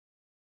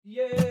Welcome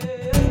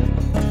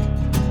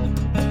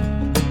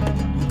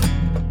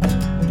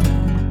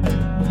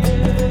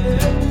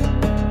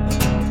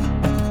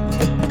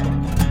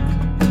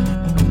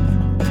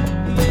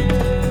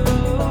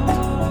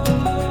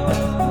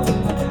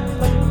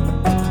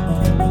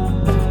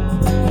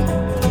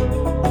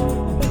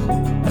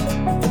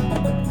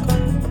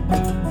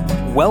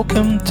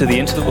to the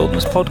Into the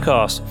Wilderness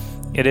podcast.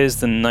 It is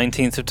the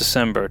 19th of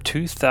December,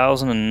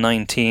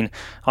 2019.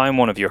 I'm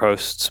one of your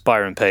hosts,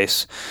 Byron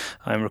Pace.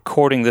 I'm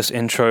recording this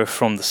intro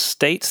from the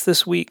States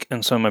this week,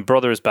 and so my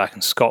brother is back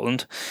in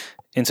Scotland.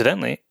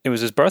 Incidentally, it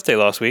was his birthday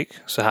last week,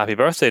 so happy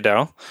birthday,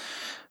 Daryl.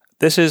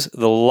 This is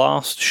the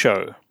last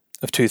show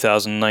of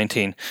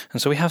 2019,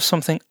 and so we have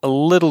something a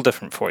little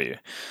different for you.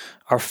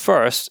 Our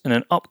first in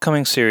an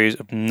upcoming series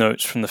of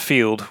notes from the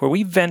field where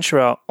we venture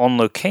out on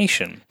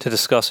location to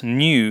discuss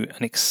new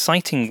and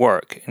exciting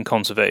work in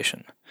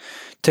conservation.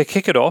 To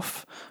kick it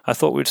off, I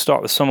thought we'd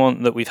start with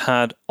someone that we've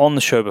had on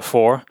the show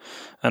before,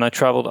 and I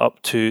travelled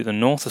up to the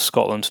north of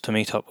Scotland to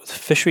meet up with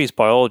fisheries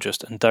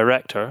biologist and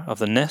director of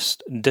the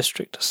Nest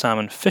District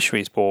Salmon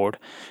Fisheries Board,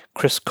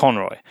 Chris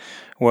Conroy,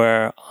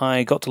 where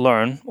I got to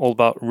learn all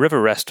about river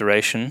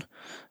restoration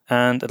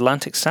and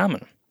Atlantic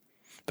salmon.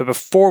 But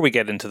before we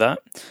get into that,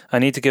 I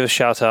need to give a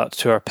shout out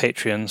to our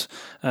Patreons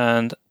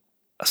and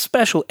a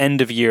special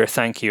end of year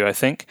thank you, I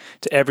think,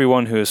 to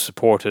everyone who has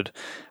supported.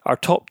 Our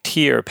top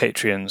tier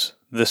Patreons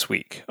this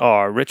week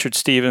are Richard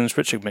Stevens,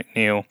 Richard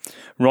McNeil,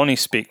 Ronnie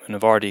Speakman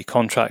of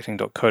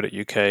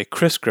rdcontracting.co.uk,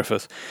 Chris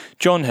Griffith,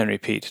 John Henry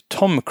Pete,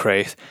 Tom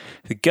McCraith,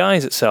 the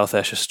guys at South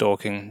Esher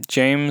Stalking,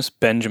 James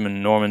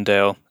Benjamin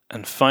Normandale,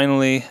 and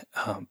finally,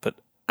 but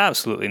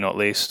absolutely not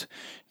least,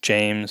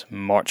 James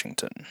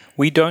Marchington.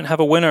 We don't have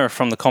a winner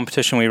from the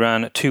competition we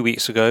ran 2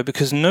 weeks ago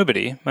because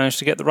nobody managed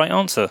to get the right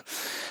answer.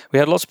 We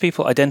had lots of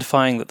people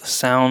identifying that the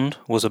sound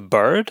was a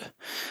bird.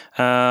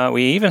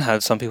 We even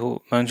had some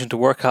people managing to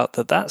work out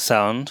that that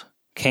sound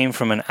came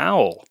from an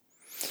owl.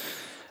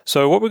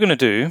 So what we're going to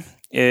do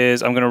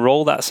is I'm going to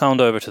roll that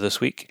sound over to this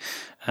week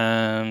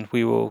and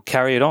we will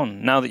carry it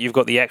on. Now that you've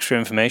got the extra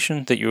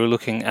information that you were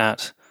looking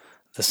at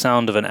the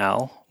sound of an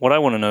owl, what I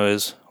want to know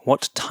is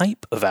what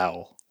type of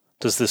owl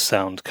does this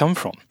sound come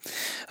from?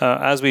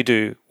 As we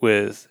do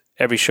with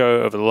every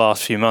show over the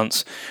last few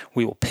months,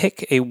 we will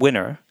pick a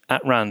winner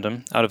at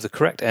random out of the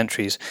correct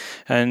entries,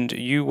 and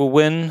you will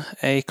win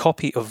a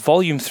copy of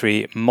Volume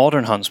 3,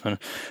 Modern Huntsman,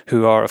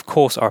 who are, of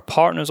course, our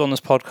partners on this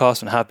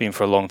podcast and have been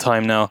for a long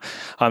time now.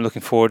 I'm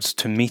looking forward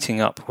to meeting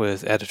up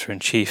with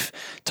Editor-in-Chief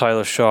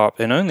Tyler Sharp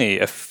in only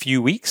a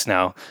few weeks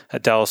now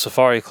at Dallas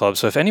Safari Club.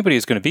 So if anybody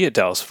is going to be at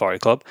Dallas Safari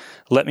Club,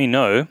 let me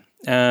know,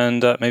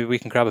 and maybe we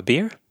can grab a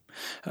beer.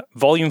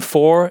 Volume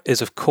 4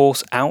 is of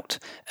course out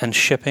and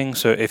shipping,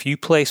 so if you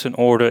place an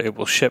order it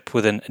will ship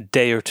within a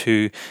day or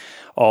two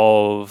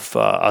of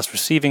us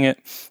receiving it.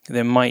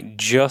 There might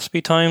just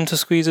be time to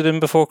squeeze it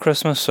in before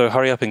Christmas, so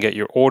hurry up and get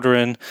your order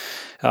in.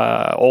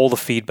 All the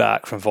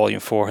feedback from Volume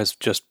 4 has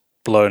just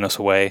blown us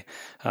away.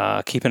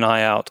 Keep an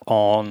eye out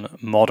on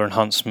Modern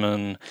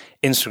Huntsman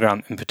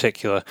Instagram in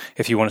particular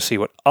if you want to see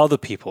what other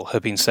people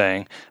have been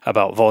saying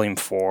about Volume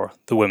 4,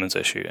 the women's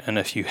issue. And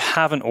if you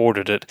haven't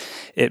ordered it,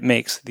 it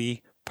makes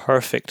the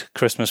perfect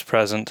Christmas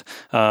present,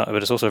 but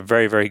it's also a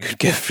very, very good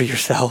gift for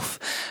yourself.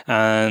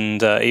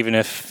 And even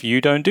if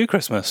you don't do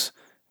Christmas,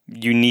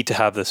 you need to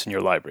have this in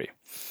your library.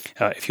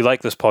 If you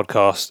like this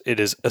podcast, it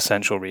is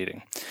essential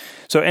reading.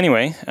 So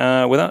anyway,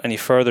 without any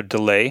further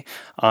delay,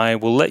 I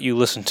will let you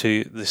listen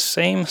to the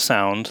same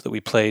sound that we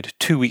played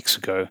 2 weeks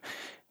ago.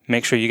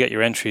 Make sure you get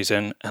your entries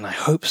in, and I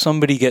hope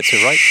somebody gets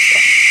it right this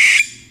time.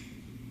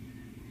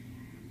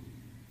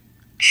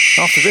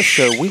 After this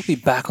show, we'll be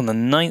back on the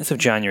 9th of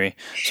January.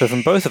 So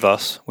from both of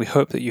us, we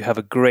hope that you have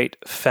a great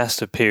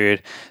festive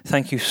period.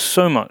 Thank you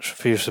so much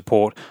for your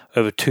support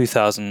over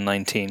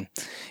 2019.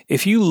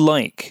 If you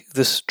like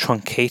this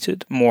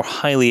truncated, more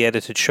highly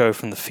edited show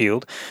from the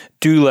field,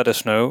 do let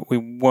us know. We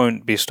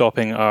won't be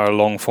stopping our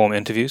long-form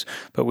interviews,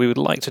 but we would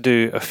like to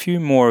do a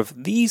few more of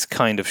these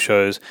kind of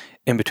shows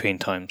in between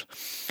times.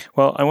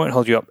 Well, I won't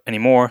hold you up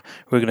anymore.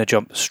 We're going to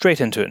jump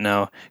straight into it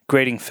now,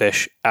 grading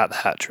fish at the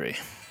hatchery.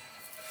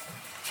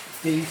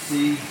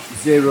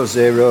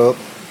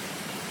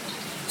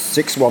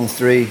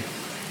 PC00613-9D6.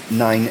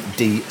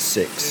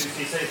 Did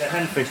you say it's a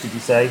hen fish, did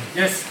you say?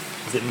 Yes.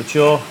 Is it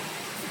mature?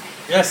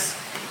 Yes.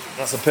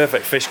 That's a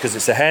perfect fish because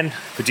it's a hen,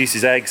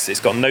 produces eggs,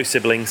 it's got no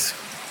siblings,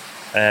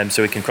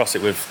 so we can cross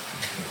it with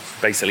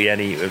basically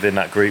any within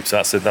that group.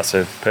 So that's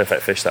a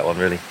perfect fish, that one,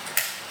 really.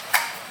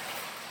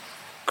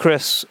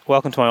 Chris,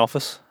 welcome to my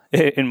office,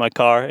 in my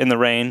car, in the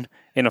rain,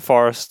 in a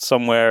forest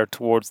somewhere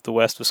towards the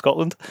west of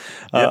Scotland.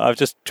 Yep. I've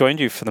just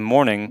joined you for the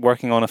morning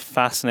working on a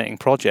fascinating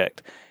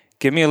project.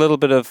 Give me a little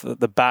bit of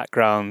the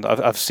background.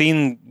 I've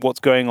seen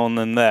what's going on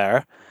in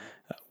there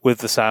with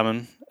the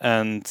salmon,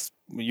 and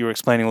you were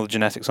explaining all the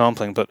genetic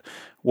sampling, but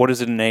what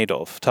is it in aid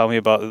of? Tell me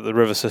about the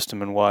river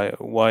system and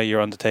why you're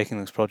undertaking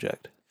this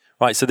project.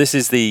 Right, so this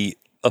is the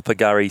Upper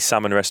Garry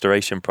Salmon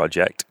Restoration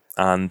Project.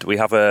 and we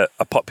have a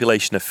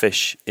population of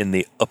fish in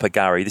the Upper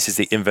Garry. This is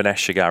the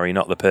Inverness Garry,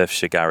 not the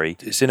Perthshire Garry.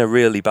 It's in a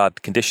really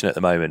bad condition at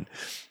the moment.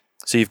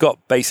 So you've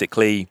got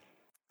basically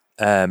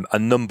a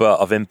number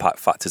of impact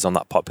factors on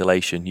that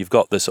population. You've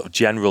got the sort of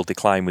general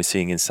decline we're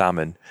seeing in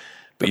salmon.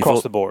 But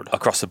across the board?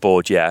 Across the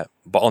board, yeah.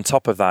 But on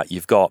top of that,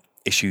 you've got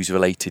issues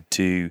related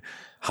to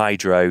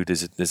hydro.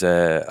 There's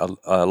a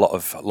lot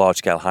of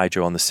large-scale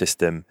hydro on the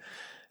system.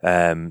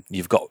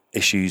 You've got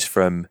issues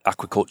from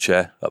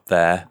aquaculture up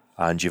there,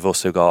 and you've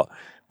also got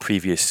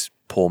previous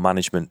poor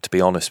management, to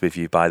be honest with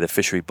you, by the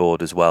fishery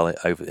board as well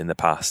over in the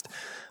past.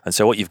 And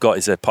so what you've got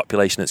is a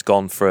population that's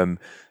gone from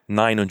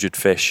 900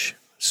 fish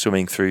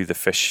swimming through the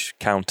fish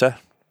counter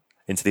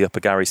into the Upper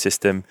Garry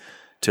system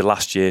to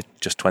last year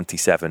just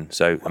 27.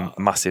 So wow.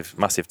 a massive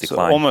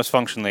decline. So almost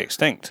functionally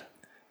extinct.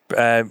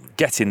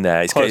 Getting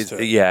there.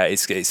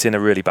 It's in a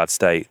really bad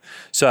state.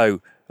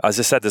 So as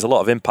I said, there's a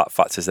lot of impact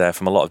factors there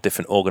from a lot of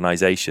different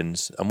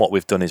organisations. And what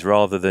we've done is,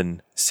 rather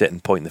than sit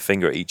and point the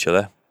finger at each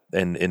other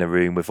in a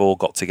room, we've all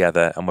got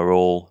together and we're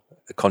all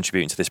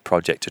contributing to this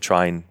project to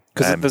try and...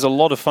 Because there's a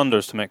lot of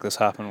funders to make this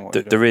happen.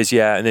 There is,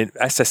 yeah. And then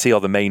SSE are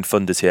the main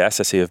funders here.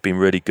 SSE have been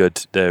really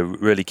good. They're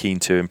really keen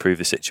to improve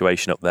the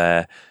situation up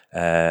there.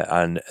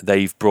 And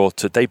they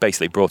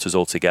basically brought us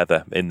all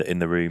together in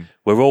the room.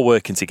 We're all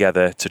working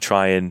together to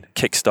try and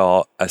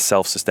kickstart a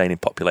self-sustaining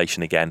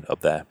population again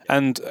up there.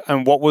 And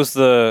what was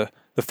the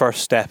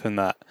first step in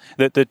that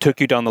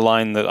took you down the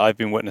line that I've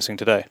been witnessing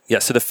today? Yeah,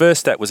 so the first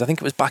step was, I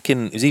think it was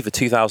either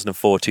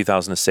 2004 or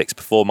 2006,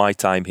 before my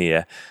time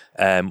here,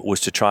 was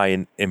to try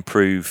and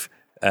improve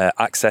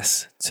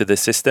access to the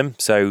system.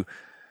 So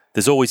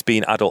there's always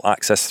been adult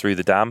access through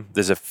the dam.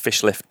 There's a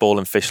fish lift, ball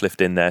and fish lift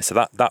in there. So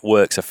that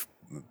works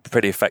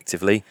pretty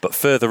effectively. But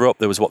further up,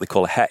 there was what they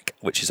call a heck,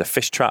 which is a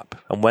fish trap.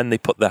 And when they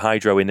put the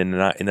hydro in the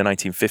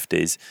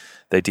 1950s,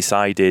 they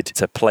decided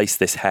to place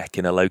this heck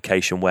in a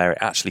location where it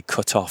actually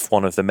cut off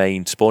one of the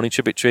main spawning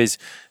tributaries.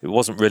 It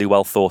wasn't really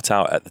well thought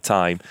out at the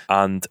time.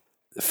 And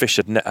the fish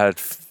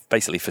had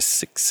basically for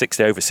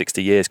over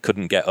 60 years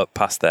couldn't get up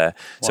past there.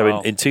 Wow.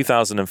 So in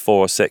 2004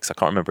 or 6, I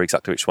can't remember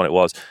exactly which one it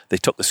was, they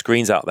took the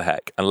screens out of the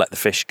heck and let the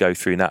fish go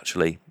through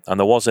naturally. And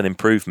there was an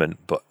improvement,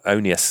 but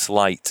only a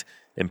slight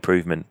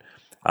improvement.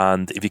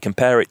 And if you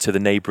compare it to the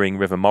neighbouring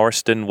River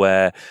Morriston,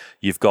 where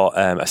you've got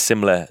a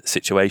similar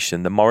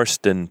situation, the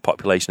Morriston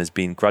population has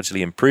been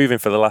gradually improving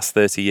for the last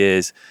 30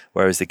 years,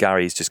 whereas the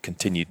Garry has just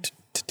continued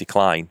to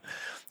decline.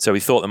 So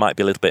we thought there might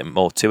be a little bit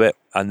more to it.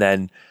 And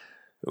then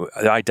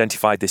I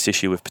identified this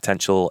issue with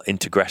potential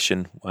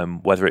integration,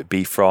 whether it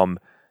be from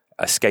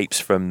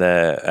escapes from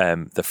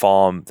the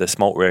farm, the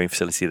smolt rearing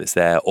facility that's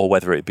there, or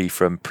whether it be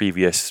from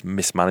previous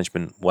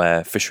mismanagement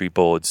where fishery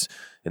boards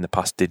in the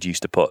past did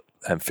used to put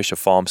fish of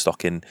farm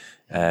stock in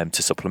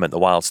to supplement the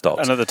wild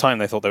stocks. And at the time,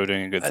 they thought they were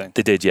doing a good thing.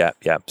 They did, yeah.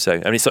 So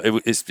I mean,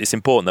 it's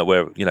important that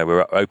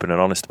we're open and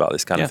honest about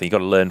this kind of thing. You've got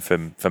to learn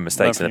from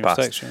mistakes in the past.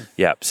 Mistakes,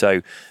 yeah.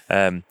 So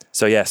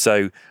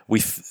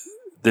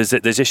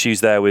there's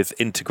issues there with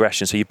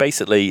integration. So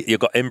you've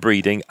got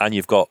inbreeding and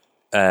you've got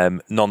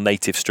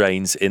non-native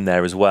strains in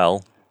there as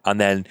well,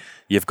 and then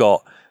you've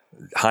got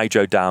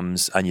hydro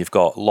dams and you've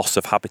got loss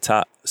of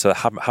habitat. So the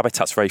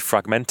habitat's very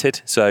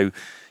fragmented. So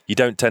you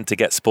don't tend to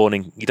get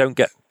spawning. You don't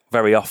get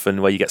very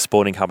often where you get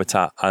spawning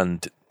habitat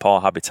and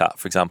par habitat,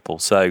 for example,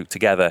 so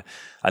together.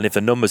 And if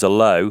the numbers are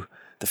low,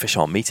 the fish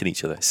aren't meeting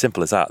each other.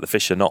 Simple as that. The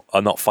fish are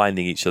not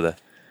finding each other.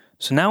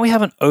 So now we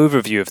have an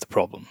overview of the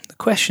problem. The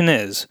question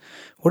is,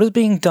 what is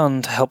being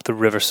done to help the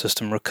river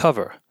system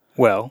recover?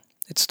 Well,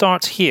 it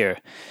starts here,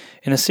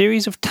 in a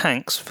series of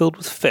tanks filled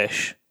with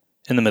fish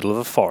in the middle of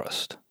a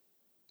forest.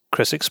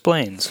 Chris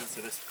explains.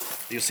 So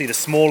you'll see the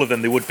smaller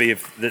than they would be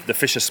if the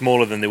fish are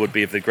smaller than they would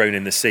be if they're grown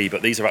in the sea,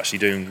 but these are actually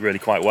doing really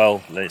quite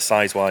well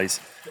size-wise.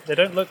 They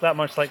don't look that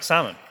much like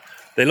salmon.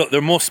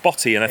 They're more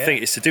spotty, and I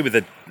think it's to do with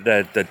the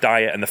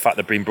diet and the fact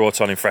they're being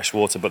brought on in fresh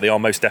water, but they are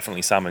most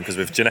definitely salmon because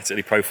we've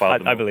genetically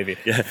profiled them. I believe you.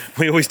 Yeah,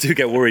 we always do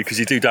get worried because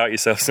you do doubt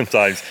yourself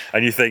sometimes,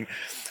 and you think,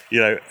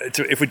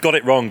 if we'd got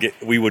it wrong,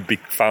 we would be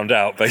found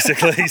out,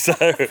 basically. So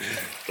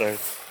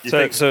that's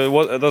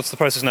the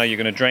process now. You're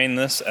going to drain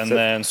this and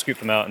then scoop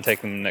them out and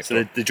take them next.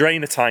 So they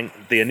drain the tank,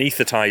 they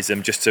anaesthetize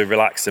them just to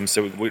relax them.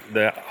 So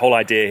the whole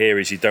idea here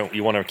is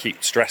you want to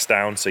keep stress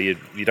down, so you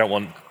don't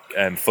want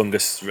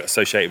fungus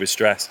associated with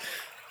stress.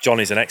 John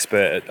is an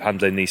expert at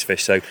handling these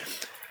fish, so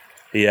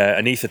he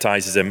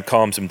anaesthetizes them,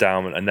 calms them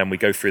down, and then we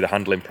go through the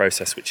handling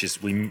process, which is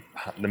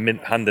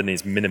handling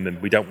is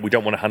minimum. We don't want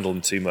to handle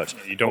them too much.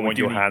 You don't want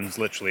your hands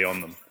literally on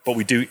them.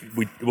 But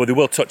they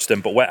will touch them,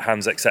 but wet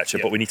hands, etc.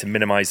 Yeah. But we need to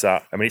minimise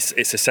that. I mean,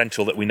 it's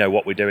essential that we know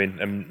what we're doing.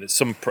 And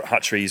some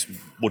hatcheries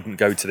wouldn't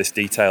go to this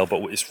detail,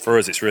 but for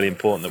us, it's really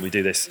important that we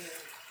do this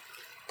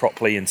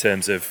properly in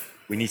terms of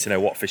we need to know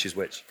what fish is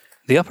which.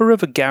 The Upper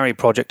River Garry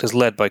project is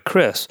led by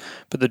Chris,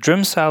 but the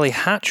Drumsally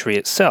hatchery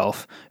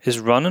itself is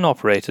run and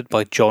operated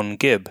by John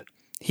Gibb.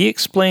 He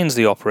explains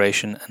the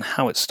operation and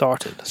how it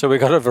started. So we've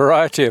got a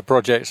variety of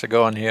projects that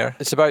go on here.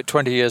 It's about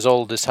 20 years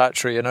old, this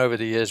hatchery, and over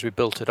the years we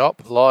built it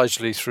up,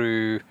 largely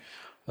through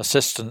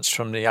assistance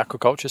from the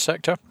aquaculture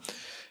sector.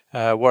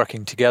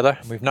 working together.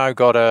 We've now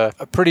got a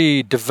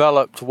pretty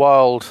developed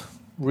wild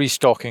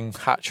restocking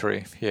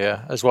hatchery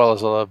here, as well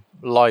as a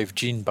live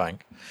gene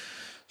bank.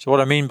 So what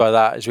I mean by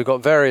that is we've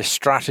got various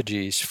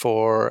strategies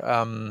for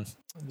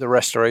the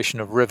restoration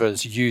of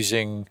rivers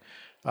using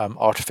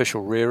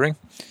artificial rearing.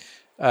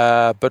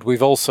 But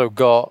we've also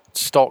got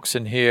stocks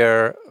in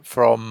here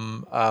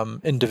from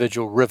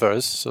individual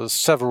rivers. So there's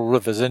several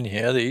rivers in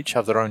here. They each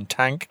have their own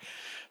tank.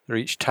 They're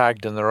each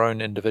tagged in their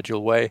own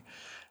individual way.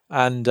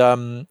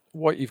 And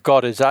what you've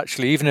got is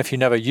actually, even if you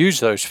never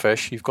use those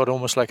fish, you've got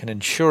almost like an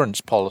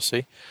insurance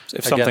policy.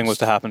 If something was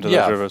to happen to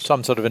those rivers.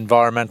 Some sort of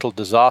environmental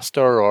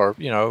disaster, or,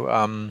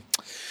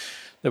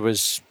 there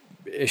was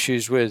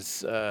issues with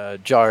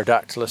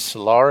Gyrodactylus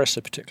salaris,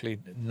 a particularly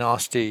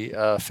nasty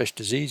fish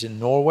disease in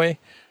Norway,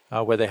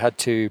 where they had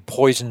to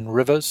poison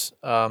rivers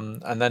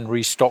and then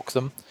restock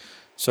them.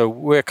 So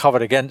we're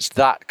covered against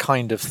that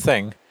kind of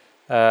thing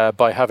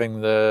by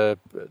having the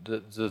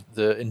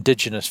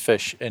indigenous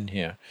fish in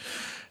here.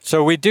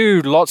 So we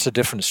do lots of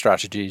different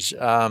strategies.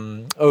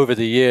 Over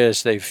the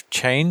years, they've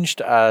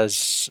changed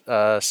as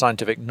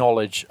scientific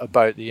knowledge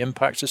about the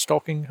impacts of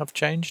stocking have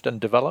changed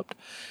and developed.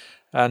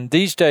 And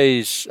these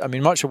days, I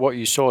mean, much of what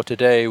you saw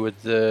today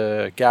with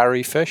the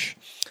Gary fish,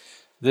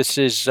 this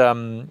is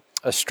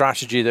a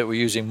strategy that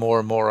we're using more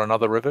and more on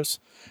other rivers.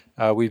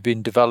 We've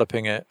been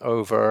developing it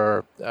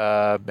over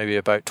maybe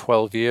about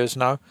 12 years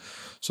now.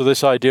 So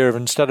this idea of,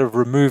 instead of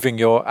removing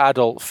your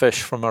adult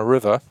fish from a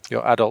river,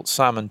 your adult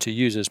salmon, to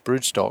use as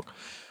broodstock,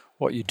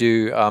 what you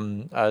do,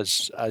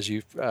 as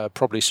you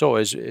probably saw,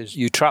 is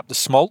you trap the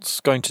smolts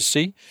going to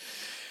sea.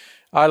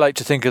 I like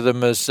to think of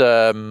them as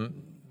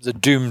the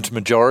doomed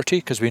majority,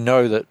 because we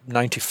know that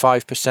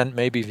 95%,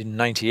 maybe even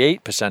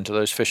 98% of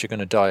those fish are going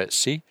to die at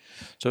sea.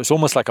 So it's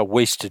almost like a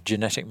wasted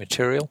genetic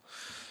material.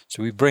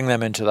 So we bring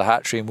them into the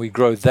hatchery and we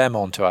grow them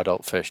onto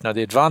adult fish. Now,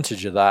 the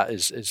advantage of that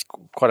is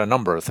quite a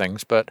number of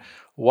things, but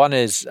one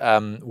is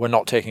we're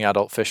not taking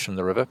adult fish from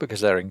the river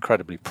because they're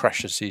incredibly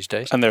precious these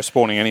days. And they're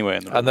spawning anyway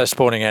in the river. And they're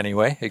spawning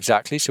anyway,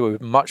 exactly. So we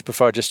much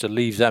prefer just to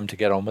leave them to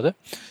get on with it.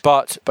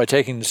 But by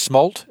taking the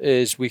smolt,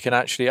 we can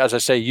actually, as I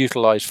say,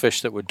 utilize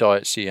fish that would die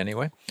at sea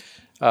anyway.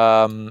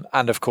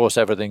 And of course,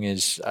 everything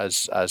is,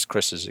 as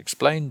Chris has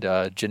explained,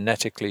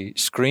 genetically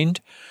screened.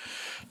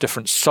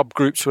 Different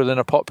subgroups within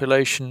a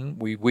population.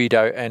 We weed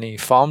out any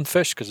farmed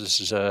fish because this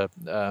is a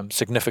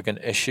significant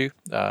issue.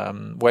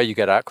 Where you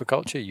get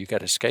aquaculture, you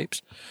get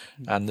escapes,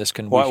 and this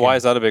can. Why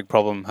is that a big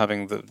problem?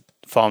 Having the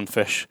farmed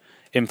fish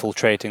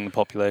infiltrating the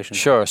population?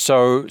 Sure.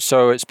 So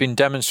it's been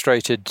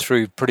demonstrated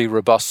through pretty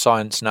robust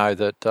science now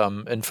that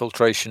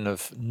infiltration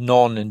of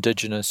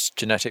non-indigenous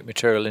genetic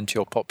material into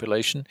your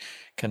population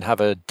can have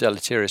a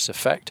deleterious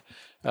effect.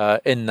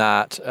 In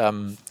that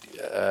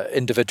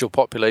individual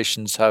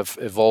populations have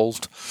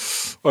evolved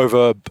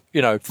over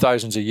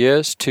thousands of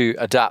years to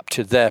adapt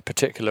to their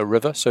particular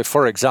river. So,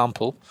 for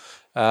example,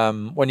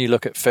 when you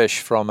look at fish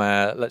from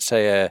let's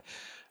say a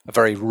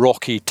very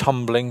rocky,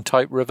 tumbling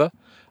type river,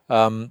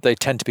 they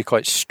tend to be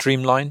quite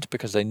streamlined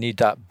because they need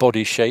that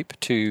body shape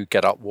to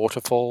get up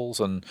waterfalls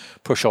and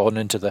push on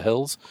into the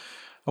hills.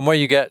 And where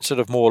you get sort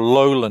of more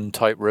lowland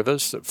type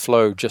rivers that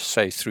flow just,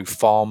 say, through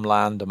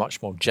farmland, or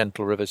much more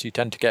gentle rivers, you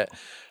tend to get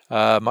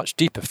much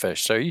deeper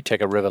fish. So you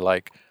take a river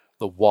like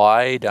the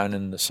Wye down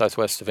in the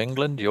southwest of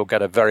England, you'll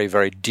get a very,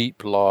 very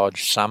deep,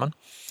 large salmon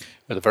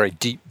with a very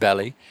deep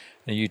belly.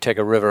 And you take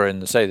a river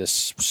in, say, the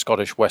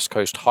Scottish West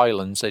Coast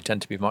Highlands, they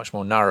tend to be much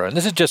more narrow. And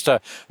this is just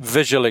a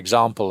visual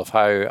example of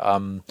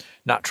how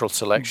natural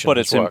selection But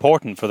it's work.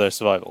 important for their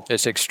survival.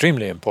 It's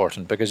extremely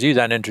important because you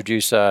then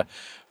introduce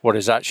what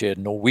is actually a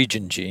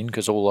Norwegian gene,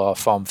 because all our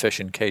farm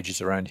fish in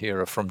cages around here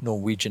are from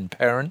Norwegian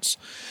parents.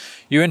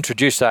 You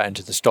introduce that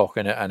into the stock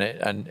and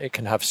it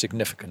can have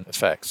significant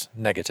effects,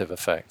 negative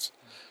effects.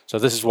 So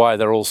this is why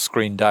they're all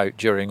screened out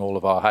during all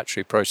of our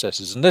hatchery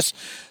processes. And this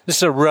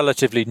is a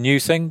relatively new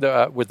thing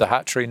with the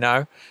hatchery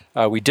now.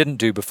 We didn't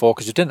do before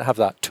because we didn't have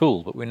that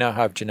tool, but we now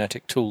have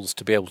genetic tools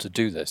to be able to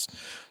do this.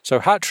 So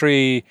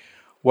hatchery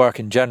work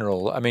in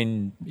general, I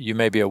mean, you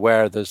may be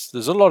aware there's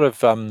a lot of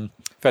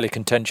fairly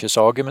contentious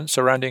arguments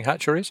surrounding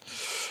hatcheries.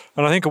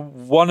 And I think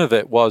one of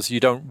it was you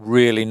don't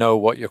really know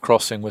what you're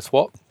crossing with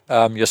what.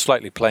 You're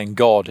slightly playing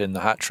God in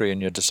the hatchery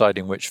and you're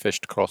deciding which fish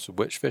to cross with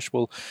which fish.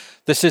 Well,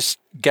 this is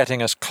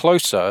getting us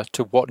closer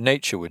to what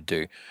nature would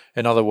do.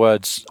 In other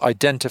words,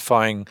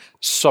 identifying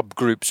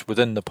subgroups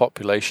within the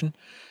population.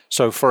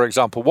 So, for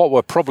example, what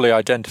we're probably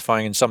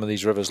identifying in some of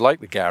these rivers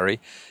like the Garry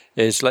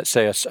is, let's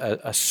say,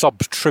 a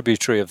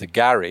sub-tributary of the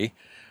Garry.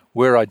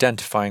 We're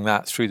identifying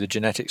that through the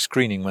genetic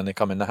screening when they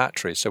come in the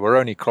hatchery. So we're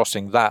only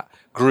crossing that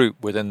group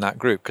within that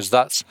group because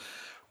that's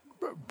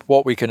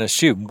what we can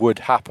assume would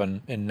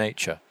happen in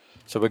nature.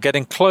 So we're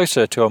getting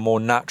closer to a more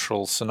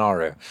natural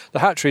scenario. The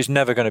hatchery is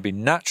never going to be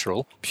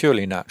natural,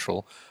 purely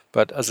natural.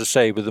 But as I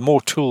say, with the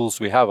more tools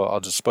we have at our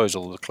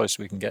disposal, the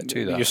closer we can get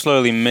to that. You're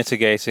slowly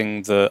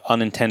mitigating the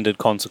unintended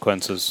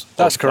consequences.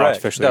 That's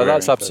correct. No,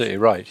 that's absolutely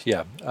right.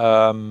 Yeah.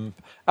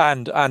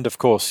 And of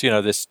course,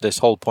 this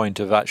whole point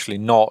of actually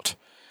not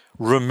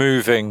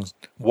removing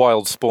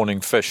wild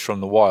spawning fish from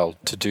the wild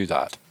to do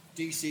that.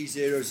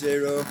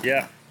 DC00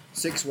 Yeah.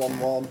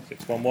 611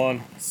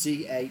 611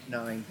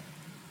 C89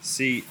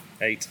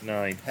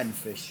 C89.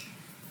 Henfish.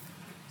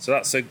 So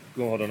that's a.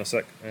 Hold on a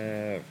sec.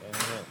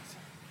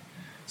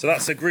 So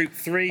that's a group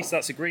 3. So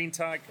that's a green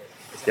tag.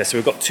 Yeah. So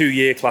we've got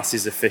 2-year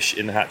classes of fish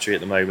in the hatchery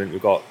at the moment.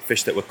 We've got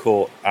fish that were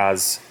caught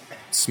as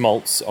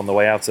smolts on the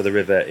way out of the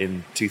river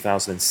in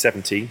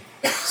 2017.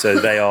 So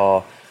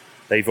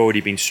they've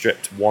already been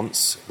stripped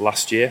once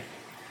last year.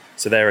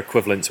 So they're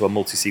equivalent to a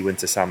multi-sea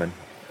winter salmon,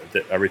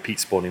 a repeat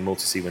spawning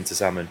multi-sea winter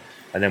salmon.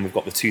 And then we've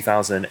got the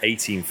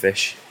 2018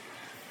 fish,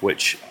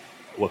 which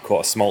were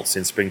caught as smolts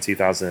in spring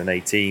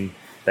 2018.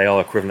 They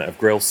are equivalent of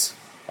grills,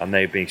 and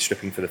they've been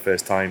stripping for the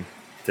first time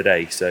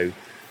today. So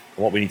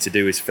what we need to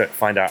do is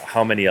find out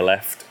how many are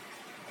left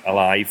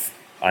alive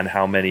and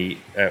how many,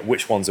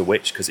 which ones are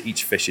which, because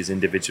each fish is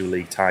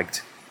individually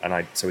tagged,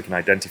 and so we can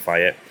identify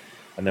it.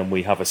 And then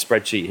we have a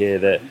spreadsheet here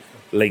that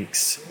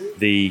links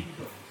the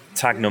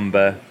tag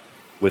number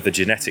with the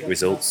genetic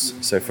results.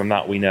 So from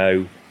that we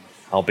know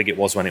how big it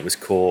was when it was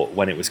caught,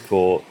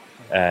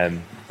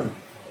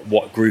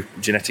 what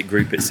genetic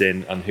group it's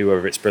in, and who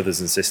are its brothers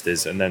and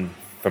sisters. And then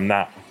from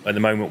that, at the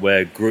moment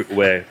we're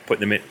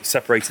putting them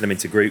separating them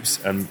into groups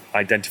and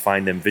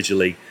identifying them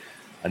visually.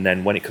 And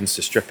then when it comes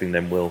to stripping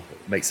them,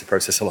 makes the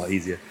process a lot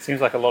easier. Seems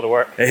like a lot of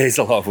work. It is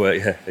a lot of work,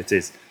 yeah, it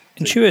is.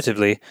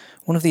 Intuitively,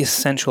 one of the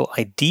essential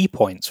ID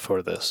points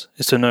for this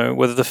is to know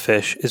whether the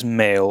fish is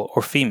male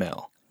or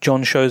female.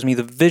 John shows me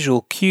the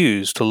visual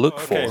cues to look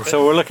for.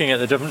 So we're looking at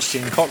the difference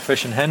between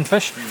cockfish and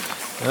henfish.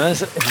 And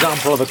there's an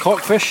example of a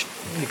cockfish.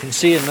 You can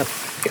see in the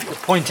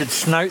pointed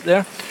snout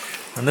there.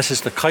 And this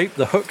is the kype,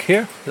 the hook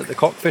here that the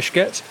cockfish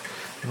gets.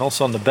 And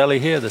also on the belly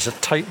here, there's a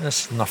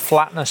tightness and a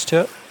flatness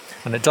to it.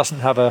 And it doesn't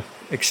have a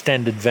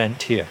extended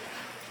vent here.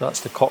 So that's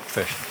the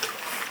cockfish.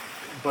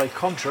 By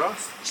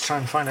contrast, let's try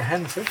and find a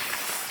henfish.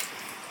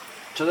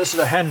 So this is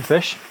a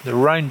henfish, the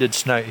rounded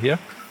snout here,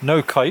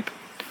 no kype,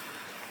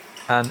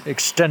 and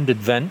extended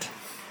vent.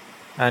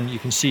 And you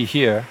can see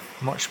here,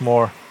 much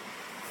more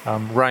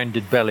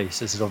rounded bellies.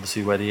 This is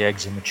obviously where the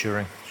eggs are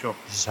maturing. Sure.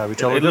 This is how we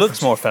tell It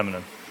looks more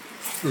feminine.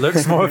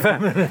 Looks more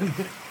feminine.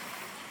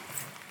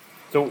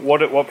 So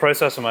what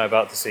process am I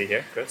about to see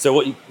here, Chris? So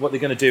what they're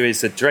going to do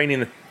is they're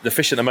draining the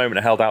fish at the moment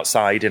are held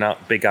outside in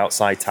big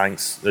outside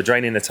tanks. They're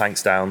draining the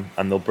tanks down,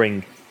 and they'll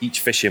bring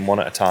each fish in one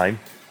at a time,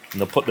 and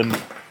they'll put them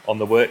on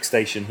the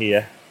workstation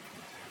here.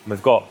 And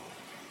we've got,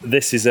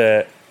 this is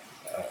a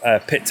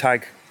pit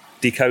tag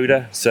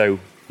decoder. So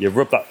you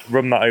rub that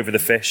over the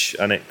fish,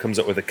 and it comes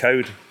up with a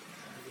code,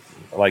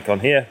 like on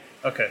here.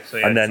 Okay, so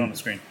yeah, and it's then on the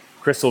screen.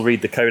 Chris will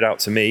read the code out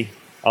to me.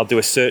 I'll do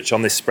a search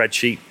on this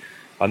spreadsheet,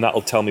 and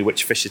that'll tell me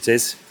which fish it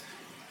is.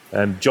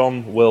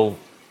 John will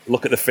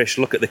look at the fish,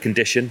 look at the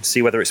condition,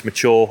 see whether it's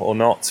mature or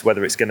not,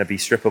 whether it's going to be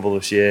strippable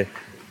this year,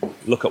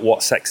 look at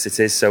what sex it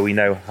is so we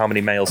know how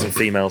many males and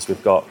females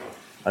we've got,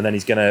 and then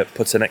he's going to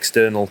put an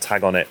external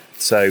tag on it.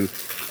 So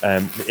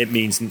it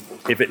means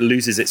if it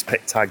loses its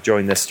pit tag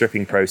during the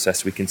stripping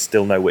process, we can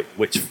still know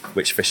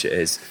which fish it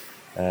is.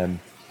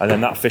 And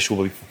then that fish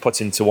will be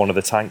put into one of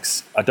the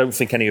tanks. I don't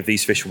think any of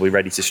these fish will be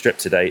ready to strip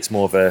today. It's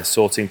more of a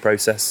sorting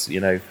process, you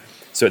know.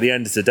 So at the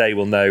end of the day,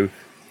 we'll know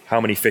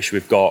how many fish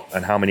we've got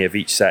and how many of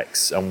each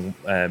sex and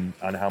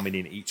how many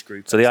in each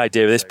group. So the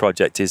idea of this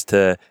project is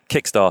to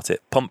kickstart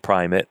it, pump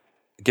prime it,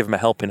 give them a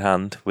helping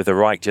hand with the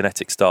right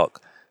genetic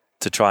stock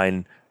to try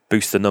and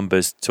boost the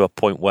numbers to a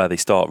point where they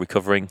start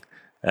recovering.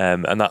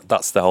 And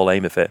that's the whole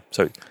aim of it.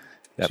 So,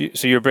 yep.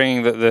 So you're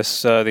bringing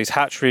these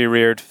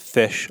hatchery-reared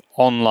fish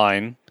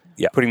online,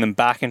 Yep. putting them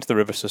back into the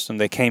river system.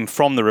 They came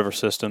from the river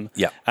system,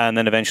 Yep. and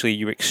then eventually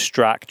you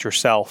extract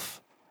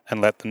yourself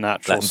and let the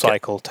natural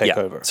cycle take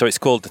over. So it's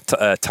called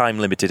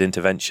time-limited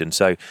intervention.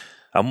 So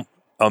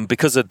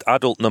because the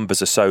adult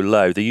numbers are so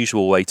low, the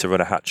usual way to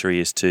run a hatchery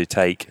is to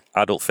take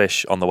adult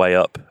fish on the way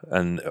up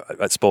and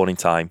at spawning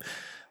time.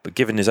 But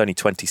given there's only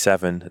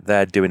 27,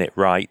 they're doing it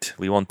right.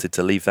 We wanted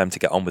to leave them to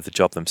get on with the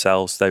job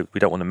themselves. We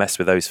don't want to mess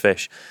with those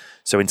fish.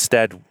 So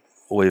instead,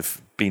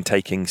 we've been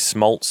taking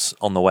smolts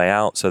on the way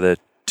out, so the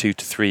 2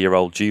 to 3 year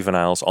old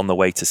juveniles on the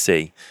way to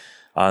sea.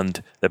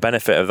 And the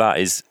benefit of that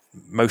is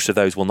most of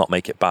those will not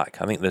make it back.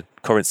 I think the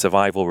current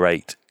survival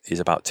rate is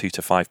about 2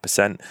 to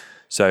 5%.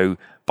 So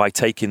by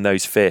taking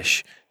those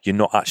fish, you're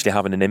not actually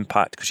having an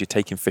impact because you're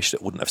taking fish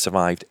that wouldn't have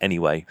survived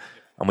anyway.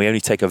 And we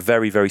only take a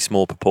very, very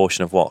small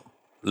proportion of what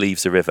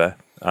leaves the river.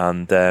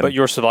 And but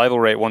your survival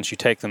rate once you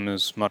take them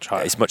is much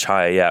higher. It's much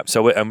higher, yeah.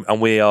 So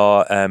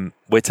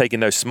we're taking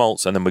those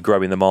smolts and then we're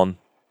growing them on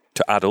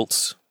to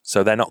adults.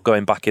 So they're not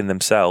going back in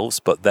themselves,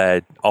 but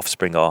their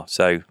offspring are.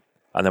 So,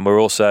 and then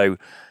we're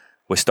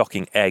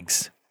stocking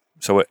eggs.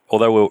 So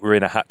although we're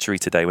in a hatchery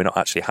today, we're not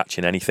actually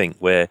hatching anything.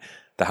 The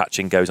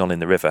hatching goes on in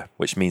the river,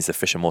 which means the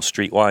fish are more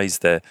streetwise.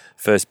 The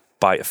first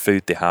bite of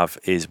food they have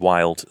is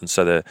wild, and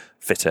so they're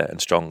fitter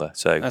and stronger.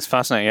 So that's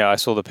fascinating. Yeah, I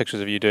saw the pictures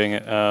of you doing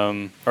it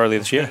earlier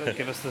this year.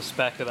 Give us the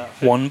spec of that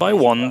fish. One by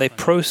one, they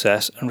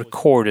processed and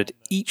recorded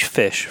each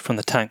fish from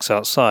the tanks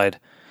outside.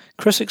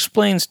 Chris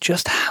explains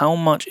just how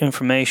much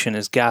information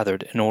is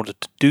gathered in order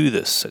to do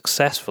this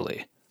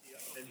successfully.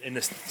 In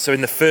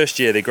the first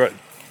year, they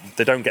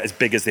don't get as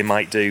big as they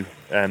might do.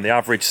 The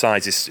average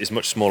size is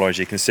much smaller, as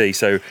you can see.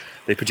 So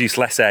they produce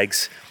less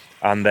eggs,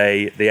 and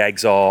the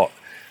eggs are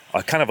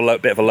kind of a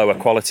bit of a lower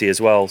quality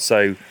as well.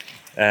 So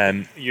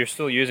you're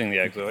still using the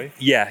eggs, are you?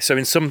 Yeah. So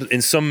in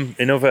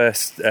other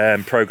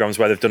programs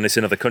where they've done this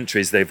in other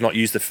countries, they've not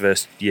used the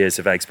first years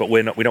of eggs, but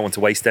we don't want to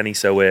waste any,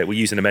 so we're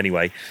using them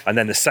anyway. And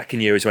then the second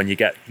year is when you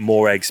get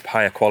more eggs,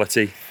 higher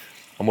quality,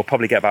 and we'll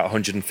probably get about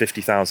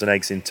 150,000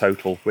 eggs in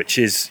total, which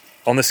is,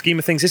 on the scheme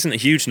of things, isn't a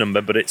huge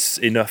number, but it's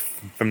enough.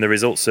 From the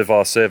results of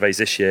our surveys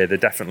this year, they're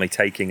definitely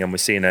taking, and we're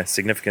seeing a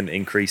significant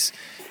increase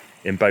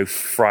in both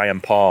fry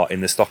and par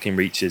in the stocking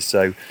reaches.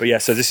 So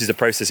this is a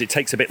process. It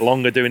takes a bit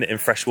longer doing it in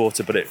fresh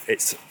water, but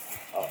it's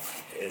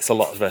a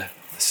lot of a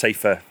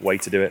safer way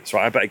to do it. So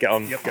I better get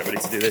ready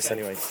to do this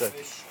anyway. So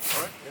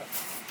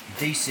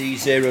DC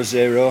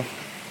 00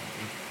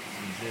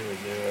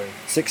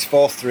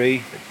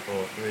 643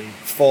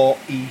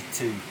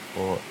 4E2.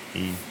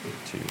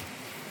 4E2.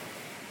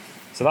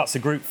 So that's a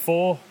group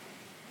 4.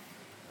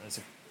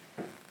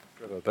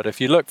 But if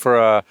you look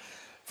for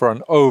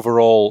an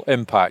overall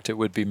impact, it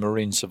would be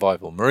marine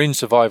survival. Marine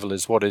survival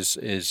is what is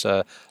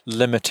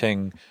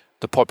limiting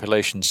the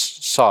population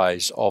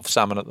size of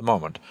salmon at the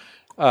moment.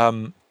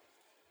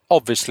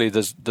 Obviously,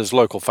 there's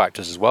local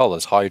factors as well.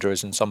 There's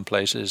hydras in some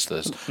places.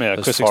 There's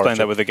Chris explained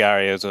that with the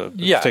Gary as a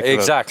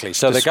exactly.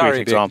 So the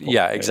Gary example.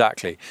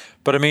 Exactly.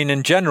 But I mean,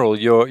 in general,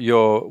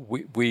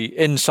 we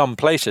in some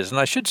places, and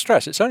I should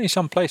stress, it's only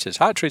some places.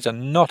 Hatcheries are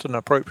not an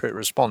appropriate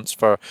response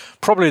for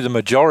probably the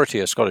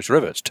majority of Scottish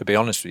rivets, to be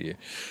honest with you.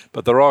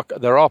 But there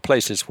are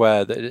places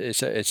where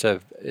it's a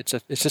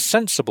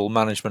sensible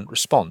management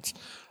response.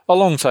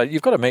 Alongside,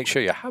 you've got to make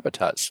sure your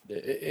habitat's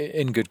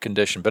in good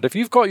condition. But if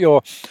you've got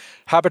your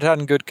habitat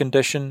in good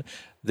condition,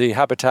 the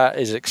habitat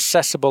is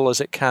accessible as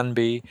it can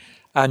be,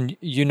 and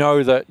you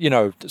know that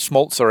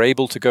smolts are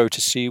able to go to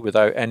sea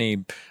without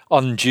any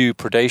undue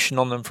predation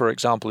on them, for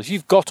example. If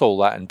you've got all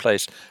that in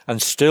place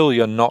and still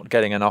you're not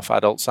getting enough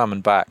adult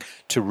salmon back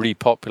to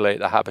repopulate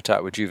the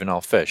habitat with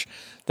juvenile fish,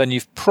 then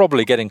you're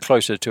probably getting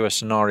closer to a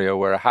scenario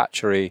where a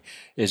hatchery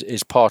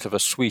is part of a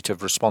suite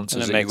of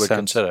responses that you would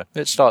consider.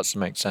 It starts to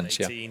make sense,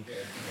 yeah.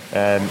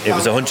 It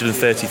was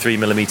 133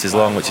 millimetres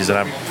long, which is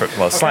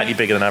slightly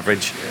bigger than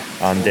average,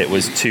 and it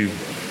was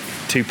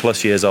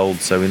 2+ years old,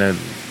 so we know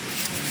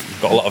we've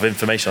got a lot of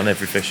information on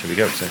every fish. Here we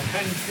go. So.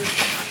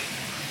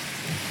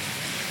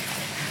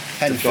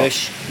 Hen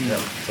fish.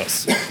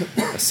 That's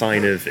a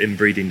sign of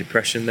inbreeding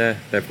depression there.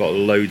 They've got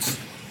loads.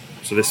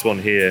 So this one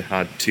here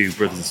had 2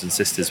 brothers and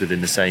sisters within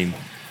the same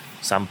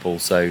sample.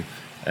 So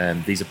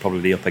these are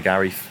probably the upper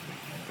Gary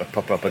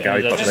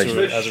population.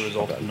 As a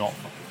result,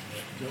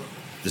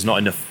 there's not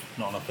enough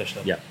fish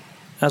there. Yeah.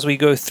 As we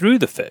go through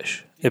the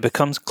fish, it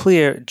becomes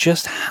clear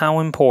just how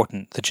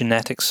important the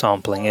genetic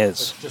sampling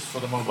is.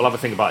 We'll have a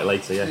think about it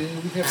later,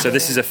 yeah. So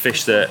this is a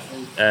fish that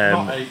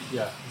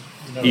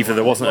either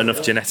there wasn't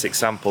enough genetic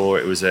sample or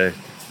it was a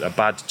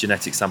bad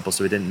genetic sample,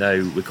 so we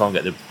can't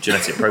get the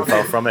genetic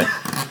profile from it.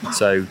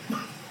 So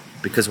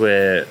because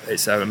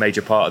it's a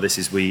major part of this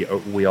is we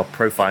are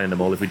profiling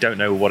them all. If we don't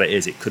know what it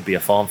is, it could be a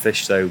farm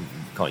fish, so we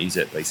can't use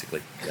it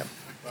basically. Yeah.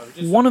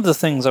 One of the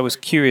things I was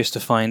curious to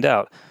find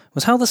out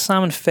was how the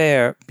salmon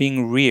fare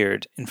being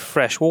reared in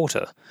fresh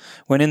water,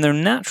 when in their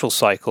natural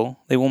cycle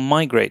they will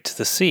migrate to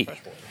the sea.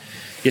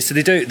 Yeah, so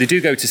they do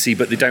go to sea,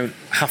 but they don't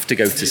have to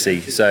go to sea.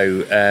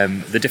 So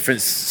the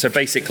difference. So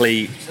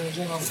basically,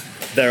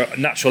 their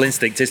natural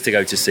instinct is to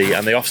go to sea,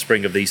 and the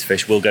offspring of these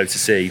fish will go to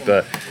sea.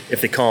 But if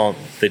they can't,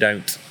 they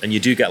don't. And you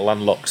do get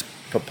landlocked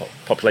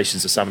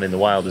populations of salmon in the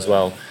wild as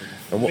well.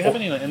 Do we have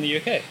any in the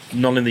UK?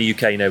 None in the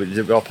UK, no. But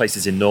there are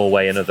places in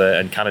Norway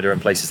and Canada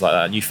and places like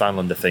that.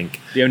 Newfoundland, I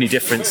think. The only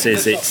difference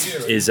is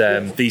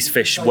these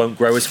fish won't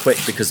grow as quick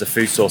because the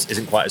food source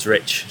isn't quite as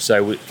rich.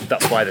 So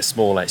that's why they're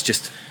smaller. It's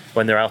just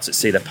when they're out at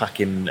sea, they're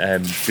packing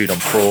food on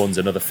prawns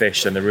and other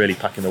fish, and they're really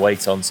packing the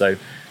weight on. So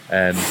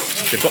they're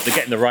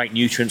getting the right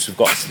nutrients. We've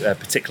got a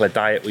particular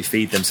diet we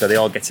feed them, so they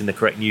are getting the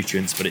correct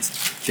nutrients. But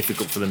it's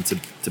difficult for them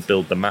to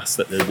build the mass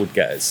that they would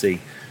get at sea.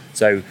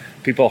 So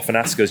people often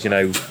ask us,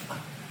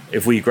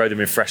 if we grow them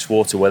in fresh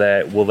water,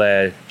 will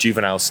their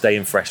juveniles stay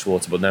in fresh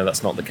water? But no,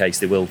 that's not the case.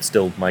 They will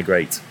still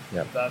migrate.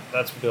 Yeah,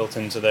 that's built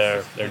into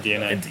their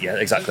DNA. Yeah,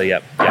 exactly.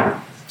 Yeah.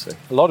 So.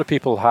 A lot of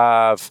people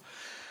have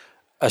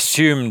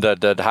assumed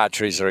that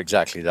hatcheries are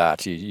exactly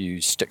that.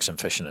 You stick some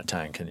fish in a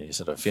tank and you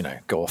sort of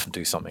go off and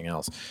do something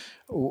else.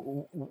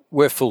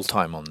 We're full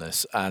time on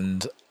this,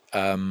 and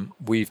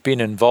we've been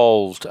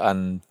involved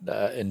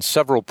in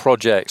several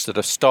projects that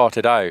have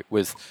started out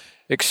with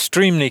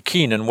extremely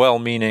keen and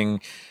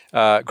well-meaning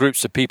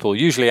groups of people,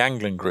 usually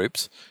angling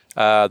groups,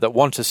 that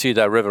want to see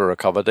their river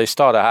recovered. They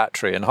start a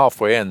hatchery, and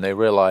halfway in they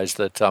realise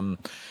that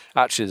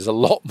actually there's a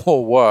lot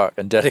more work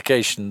and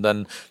dedication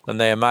than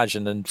they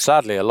imagined. And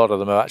sadly, a lot of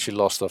them have actually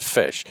lost their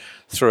fish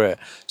through it.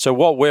 So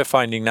what we're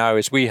finding now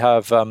is we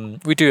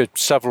do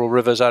several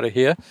rivers out of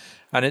here.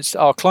 And it's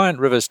our client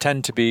rivers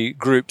tend to be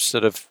groups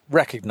that have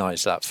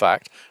recognized that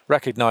fact,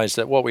 recognized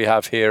that what we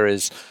have here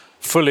is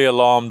fully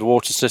alarmed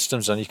water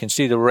systems, and you can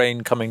see the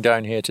rain coming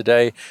down here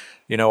today.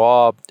 You know,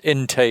 our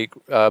intake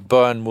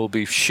burn will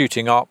be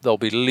shooting up. There'll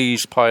be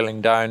leaves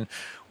piling down.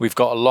 We've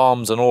got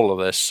alarms and all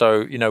of this,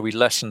 so you know we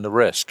lessen the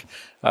risk.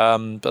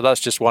 But that's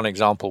just one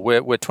example.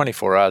 We're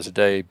 24 hours a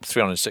day,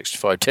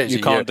 365 days a year.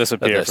 You can't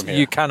disappear from here.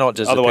 You cannot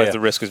disappear. Otherwise, the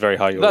risk is very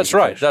high. That's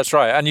right. That's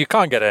right. And you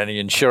can't get any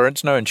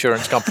insurance. No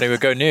insurance company would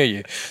go near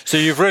you. So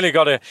you've really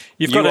got to.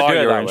 You've got to do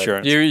it that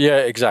insurance. way. Yeah,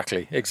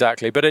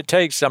 exactly. But it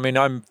takes. I mean,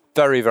 I'm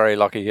very, very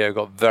lucky here. I've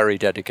got very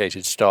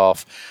dedicated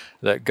staff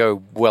that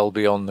go well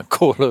beyond the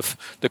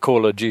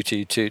call of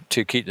duty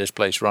to keep this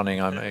place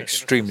running. I'm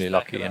extremely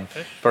lucky and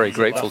very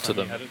grateful to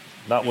them.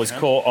 That was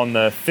caught on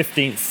the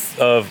 15th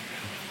of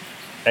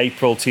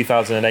April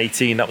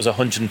 2018. That was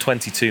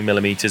 122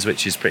 millimeters,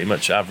 which is pretty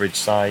much average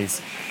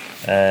size,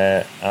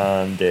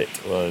 and it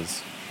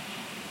was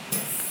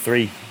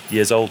 3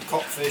 years old.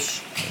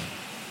 Cockfish,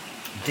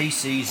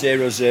 DC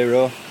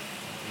 00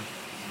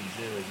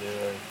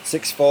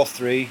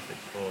 643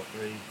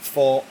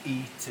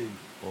 4E2.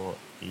 4E2.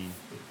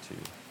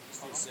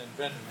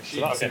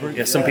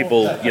 Yeah, some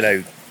people,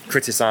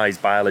 criticise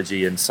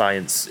biology and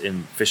science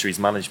in fisheries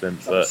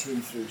management, but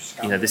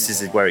this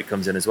is where it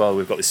comes in as well.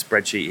 We've got this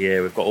spreadsheet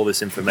here, we've got all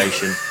this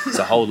information, there's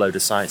a whole load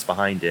of science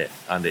behind it,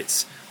 and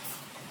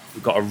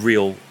we've got a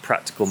real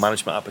practical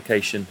management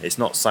application. It's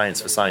not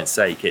science for science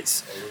sake,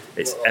 it's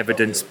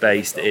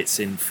evidence-based, it's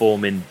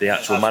informing the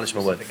actual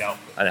management work,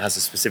 and it has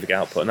a specific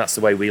output, and that's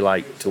the way we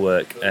like to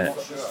work.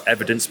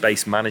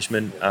 Evidence-based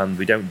management, and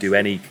we don't do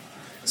any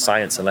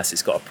science unless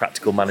it's got a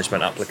practical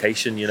management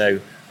application,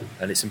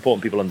 and it's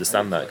important people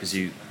understand that, because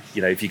if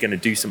you're going to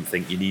do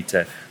something, you need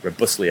to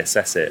robustly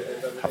assess it,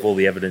 have all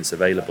the evidence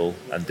available,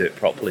 and do it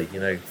properly.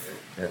 Yeah.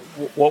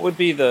 What would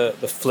be the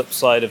flip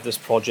side of this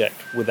project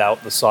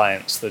without the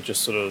science,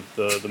 just sort of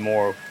the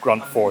more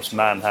grunt force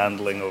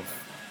manhandling of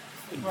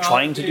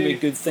trying to do a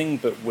good thing,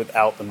 but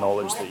without the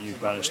knowledge that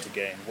you've managed to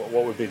gain?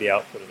 What would be the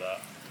output of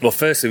that? Well,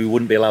 firstly, we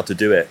wouldn't be allowed to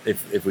do it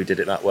if we did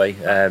it that way.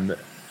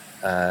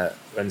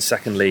 And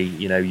secondly,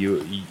 you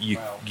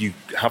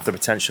have the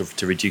potential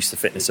to reduce the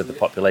fitness of the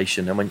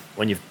population. And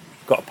when you've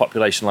got a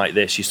population like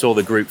this, you saw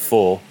the group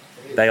 4,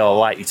 they are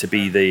likely to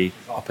be the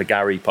Upper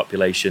Garry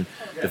population.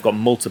 They've got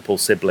multiple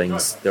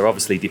siblings. They're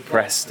obviously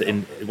depressed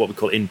in what we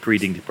call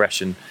inbreeding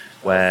depression,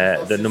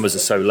 where the numbers are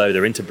so low,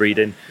 they're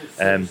interbreeding.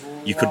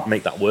 You could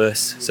make that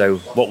worse. So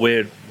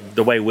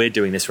the way we're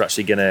doing this, we're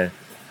actually going to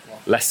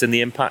lessen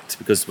the impact,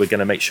 because we're going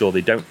to make sure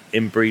they don't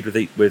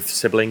inbreed with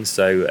siblings.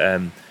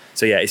 So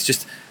yeah, it's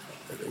just,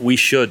 we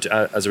should,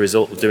 as a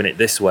result of doing it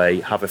this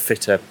way, have a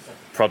fitter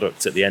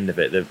product at the end of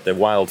it. The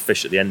wild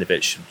fish at the end of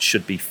it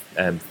should be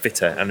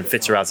fitter, and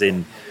fitter as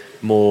in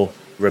more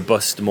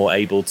robust, more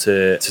able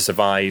to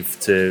survive,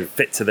 to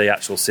fit to the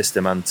actual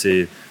system, and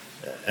to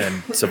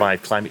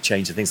survive climate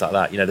change and things like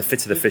that. The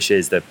fitter the fish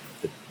is, the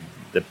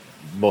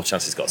more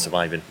chance it's got of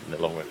surviving in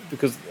the long run.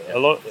 Because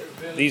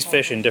these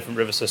fish in different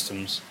river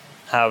systems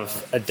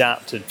have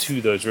adapted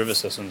to those river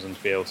systems and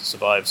to be able to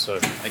survive. So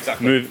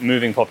exactly.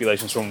 Moving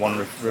populations from one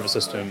river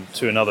system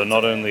to another,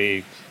 not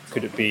only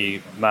could it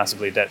be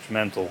massively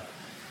detrimental,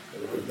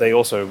 they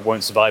also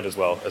won't survive as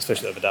well as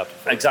fish that have adapted.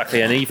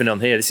 Exactly, and even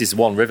on here, this is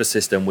one river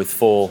system with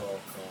 4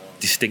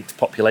 distinct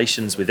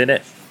populations within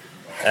it.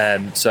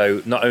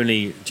 So not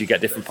only do you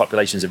get different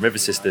populations in river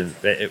systems,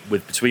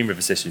 between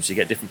river systems, you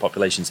get different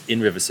populations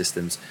in river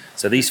systems.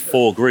 So these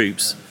 4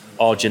 groups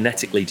are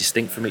genetically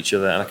distinct from each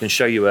other, and I can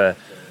show you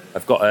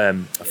I've got a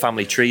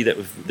family tree that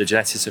the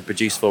geneticists have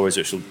produced for us,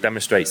 which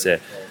demonstrates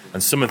it,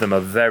 and some of them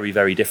are very,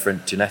 very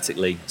different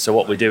genetically. So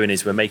what we're doing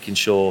is we're making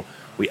sure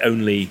we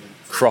only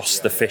cross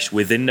the fish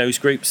within those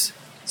groups.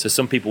 So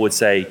some people would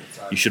say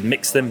you should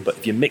mix them, but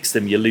if you mix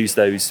them, you lose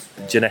those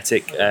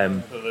genetic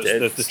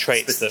the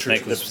traits that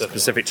make them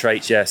specific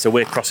traits. Yeah, so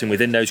we're crossing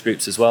within those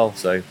groups as well.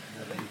 So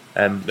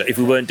but if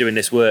we weren't doing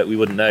this work, we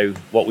wouldn't know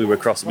what we were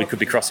crossing. We could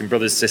be crossing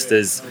brothers,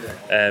 sisters.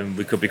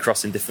 We could be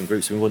crossing different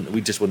groups.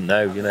 We just wouldn't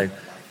know.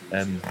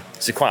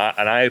 It's quite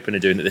an eye-opener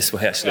doing it this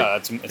way, actually. Yeah,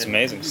 it's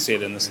amazing to see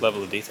it in this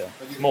level of detail.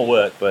 It's more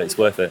work, but it's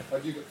worth it.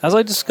 As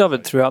I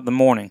discovered throughout the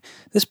morning,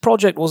 this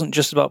project wasn't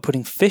just about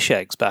putting fish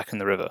eggs back in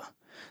the river.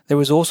 There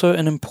was also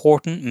an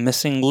important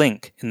missing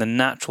link in the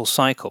natural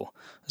cycle,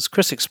 as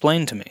Chris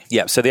explained to me.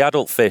 Yeah, so the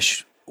adult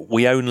fish,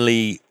 we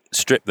only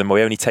strip them,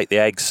 we only take the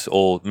eggs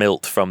or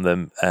milt from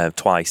them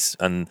twice,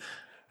 and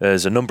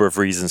there's a number of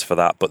reasons for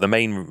that, but the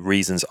main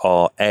reasons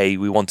are, A,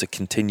 we want to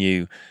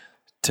continue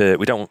to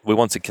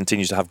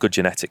have good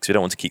genetics. We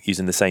don't want to keep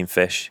using the same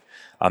fish.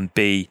 And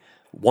B,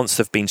 once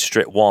they've been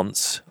stripped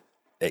once,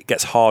 it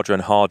gets harder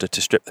and harder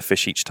to strip the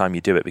fish each time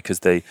you do it,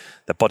 because the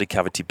body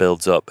cavity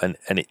builds up, and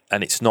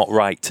it's not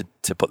right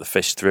to put the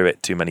fish through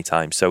it too many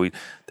times. So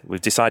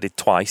we've decided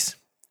twice.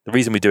 The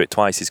reason we do it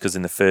twice is because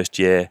in the first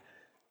year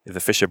If the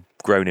fish are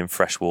grown in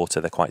fresh water,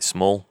 they're quite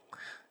small.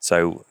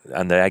 So,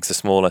 and the eggs are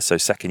smaller. So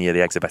second year,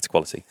 the eggs are better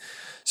quality.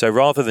 So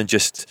rather than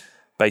just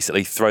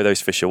basically throw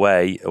those fish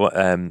away,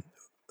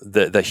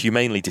 they're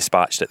humanely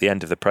dispatched at the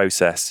end of the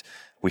process.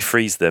 We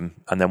freeze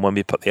them, and then when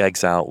we put the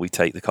eggs out, we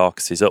take the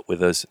carcasses up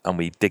with us and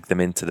we dig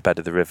them into the bed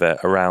of the river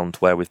around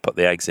where we've put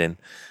the eggs in.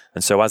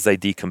 And so as they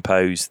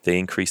decompose, they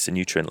increase the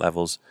nutrient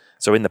levels.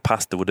 So in the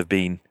past, there would have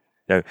been,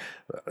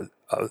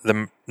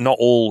 not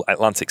all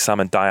Atlantic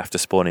salmon die after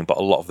spawning, but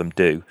a lot of them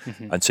do.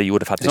 Mm-hmm. And so you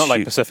would have had it's not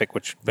like Pacific,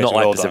 which not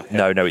like all Pacific. Die.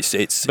 Yeah. No,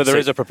 it's. But there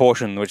is a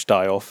proportion which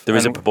die off. There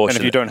is a proportion,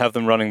 and if you don't have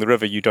them running the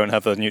river, you don't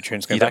have the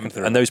nutrients going back into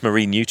the river. And those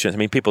marine nutrients. I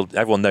mean,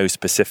 everyone knows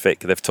Pacific.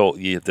 They've taught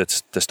you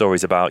the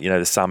stories about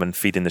the salmon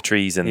feeding the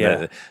trees,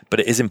 but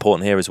it is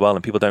important here as well.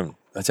 And people don't.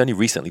 It's only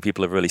recently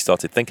people have really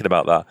started thinking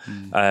about that.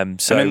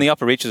 So and in the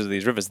upper reaches of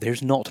these rivers,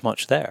 there's not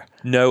much there.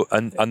 No,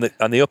 and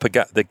the upper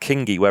the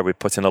Kingi where we're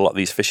putting a lot of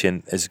these fish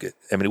in is.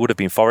 I mean, it would have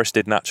been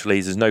forested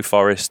naturally. There's no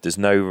forest. There's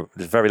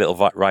very little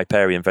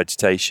riparian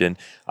vegetation,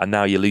 and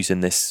now you're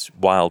losing this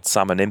wild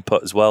salmon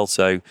input as well.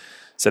 So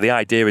the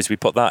idea is we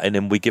put that in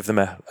and we give them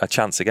a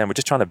chance again. We're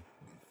just trying to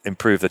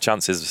improve the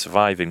chances of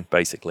surviving,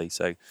 basically.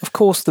 So of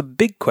course, the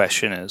big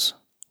question is,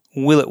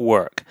 will it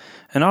work?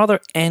 And are there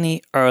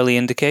any early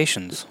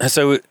indications?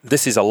 So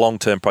this is a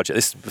long-term project.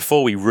 This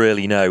before we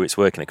really know it's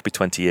working. It could be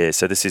 20 years.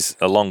 So there's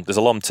a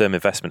long-term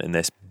investment in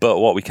this. But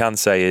what we can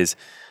say is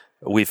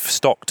we've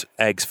stocked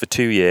eggs for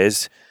 2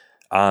 years,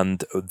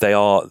 and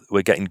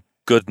we're getting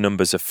good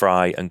numbers of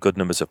fry and good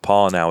numbers of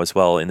parr now as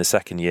well in the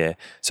second year.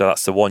 So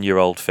that's the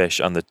 1-year-old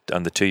fish and the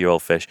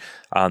 2-year-old fish.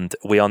 And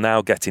we are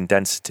now getting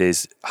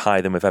densities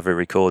higher than we've ever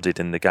recorded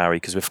in the Garry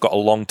because we've got a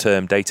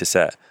long-term data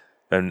set.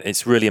 And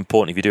it's really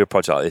important if you do a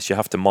project like this, you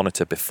have to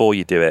monitor before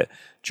you do it,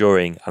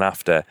 during and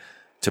after,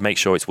 to make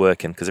sure it's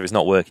working. Because if it's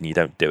not working, you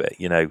don't do it,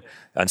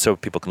 And so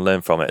people can learn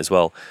from it as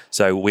well.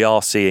 So we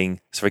are seeing,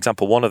 for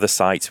example, one of the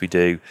sites we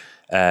do,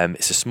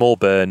 it's a small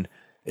burn.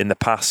 In the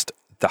past,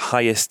 the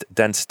highest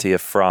density of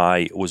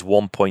fry was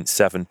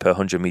 1.7 per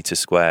 100 meters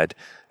squared,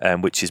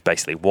 which is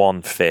basically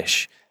one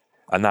fish.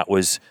 And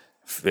it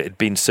had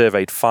been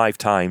surveyed 5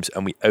 times,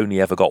 and we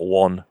only ever got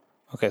one.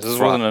 Okay, so this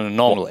wasn't an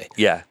anomaly.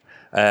 Yeah.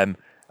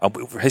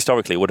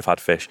 Historically, it would have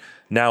had fish.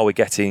 Now we're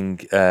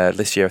getting,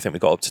 this year, I think we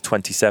got up to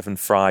 27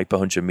 fry per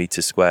 100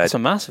 meters squared. It's a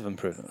massive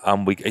improvement.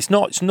 And it's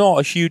not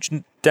a huge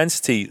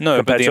density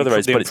compared to other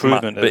areas, but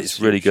it's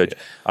really good.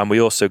 Yeah. And we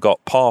also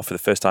got parr for the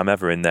first time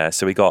ever in there.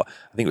 So we got,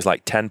 I think it was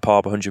like 10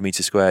 parr per 100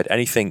 meters squared.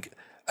 Anything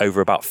over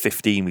about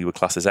 15 we would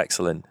class as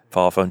excellent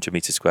parr per 100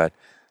 meters squared.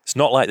 It's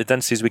not like the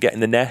densities we get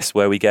in the Ness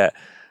where we get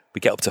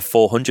up to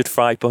 400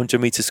 fry per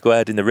 100 meters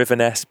squared in the river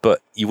Ness,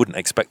 but you wouldn't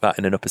expect that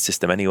in an upper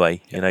system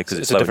anyway, because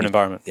it's a different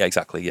environment. Yeah,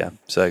 exactly. Yeah.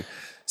 So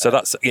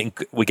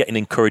we're getting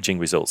encouraging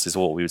results, is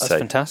what we would say.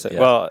 That's fantastic. Yeah.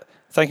 Well,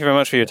 thank you very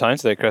much for your time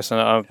today, Chris.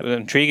 And it's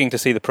intriguing to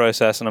see the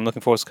process, and I'm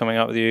looking forward to coming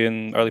out with you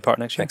in early part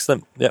next year.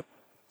 Excellent. Yep.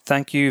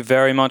 Thank you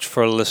very much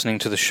for listening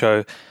to the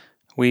show.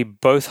 We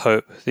both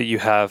hope that you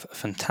have a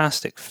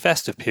fantastic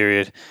festive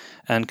period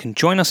and can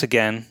join us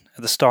again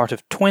at the start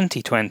of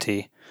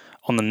 2020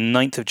 on the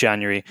 9th of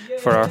January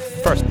for our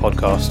first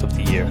podcast of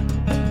the year.